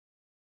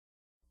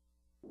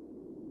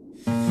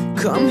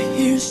Come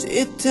here,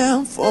 sit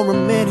down for a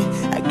minute.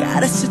 I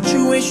got a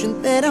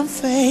situation that I'm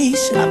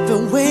facing. I've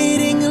been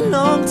waiting a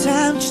long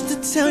time just to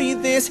tell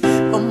you this,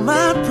 but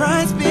my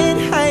pride's been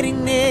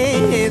hiding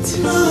it.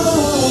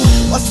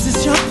 Was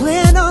this your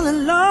plan all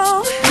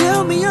along?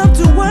 Fill me up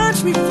to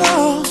watch me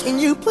fall. Can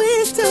you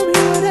please tell me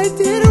what I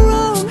did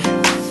wrong?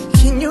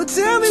 Can you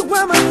tell me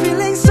why my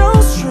feeling's so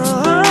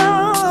strong?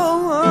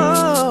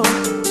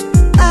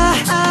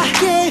 I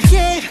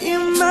gave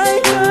in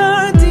my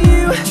heart to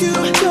you. You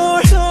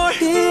tore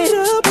it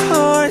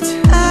apart.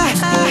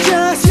 I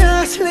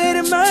just laid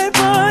in my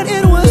part.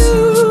 It was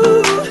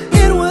you.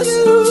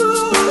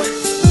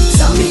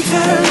 Tell me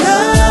how to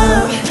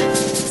love.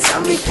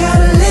 Tell me how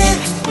to live.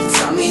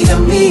 Tell me the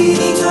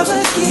meaning of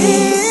a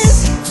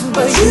kiss.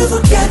 But you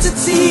forgot to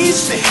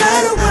teach me. How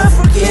do I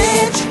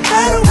forget you?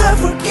 How do I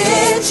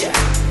forget you?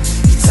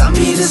 Tell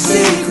me the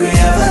secret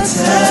of a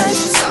touch.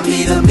 Tell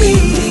me the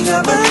meaning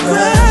of a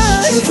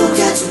crush. You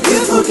forgot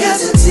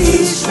to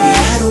teach me.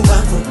 How do I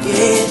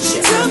forget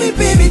you? Tell me,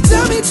 baby,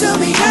 tell me,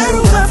 how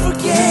do I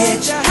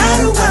forget you? How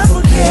do I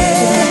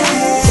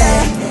forget?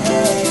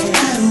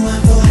 How do I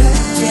forget?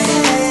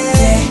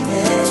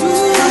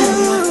 How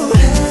do I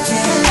forget?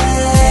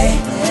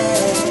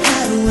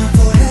 How do I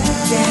forget?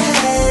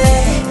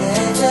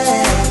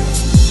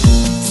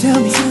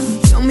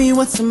 Tell me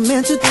what's a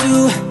man to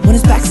do when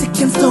his back's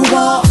against the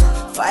wall,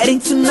 fighting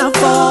to not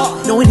fall,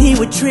 knowing he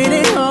would trade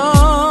it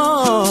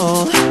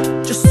all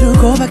just to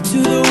go back to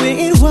the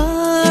way it was.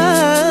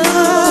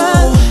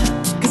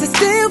 Cause I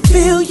still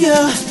feel you,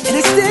 and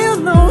I still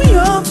know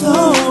you're the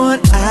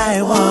one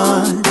I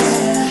want.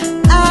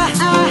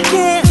 I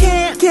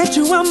can't get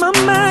you out my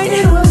mind.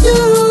 It was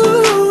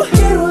you.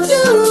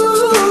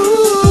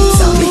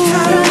 Tell me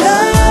how to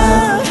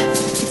love.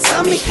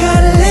 Tell me how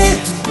to live.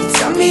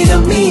 Tell me the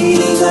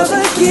meaning of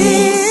a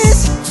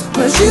kiss.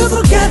 But you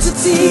forgot to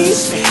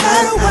teach me.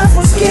 How do I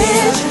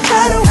forget you?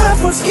 How do I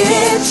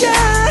forget you?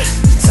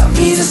 Tell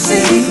me the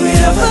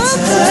secret of a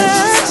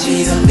touch. Tell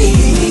me the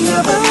meaning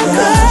of a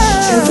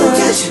crush.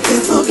 You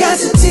forgot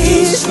to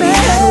teach me.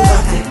 How do I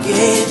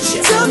forget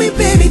you? Tell me,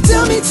 baby,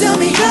 tell me,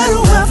 how do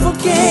I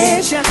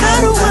forget you?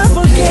 How do I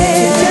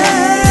forget you?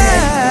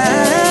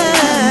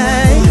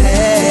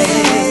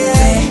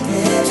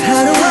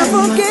 How do I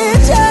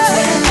forget you?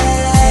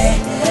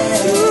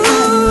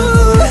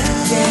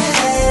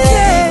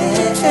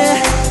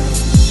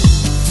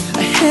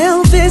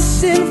 Held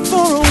this in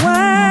for a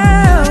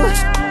while.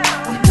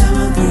 Now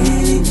I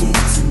really need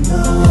to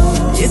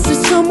know, is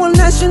there someone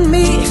I should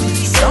meet?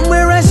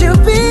 Somewhere I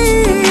should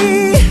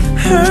be?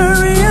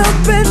 Hurry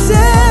up and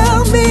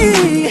tell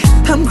me.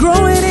 I'm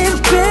growing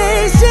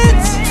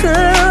impatient.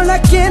 Girl, I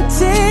can't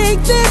take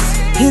this.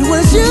 It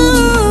was you.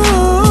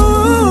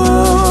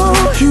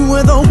 You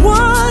were the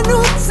one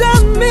who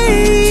told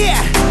me.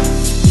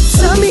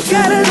 Tell me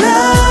how to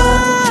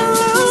love.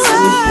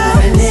 Tell me how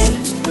to live.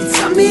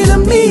 Tell me the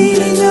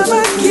meaning of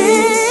a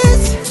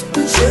kiss.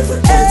 But you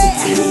forgot to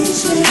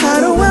teach me. How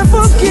do I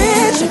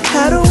forget you?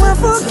 How do I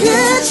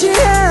forget you?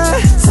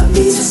 Tell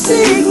me the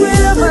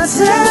secret of my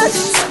touch.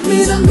 Tell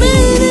me the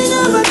meaning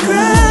of a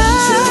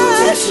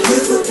crush. You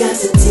forgot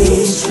to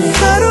teach me.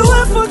 How do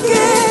I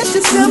forget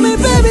you? Tell me,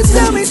 baby,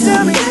 tell me,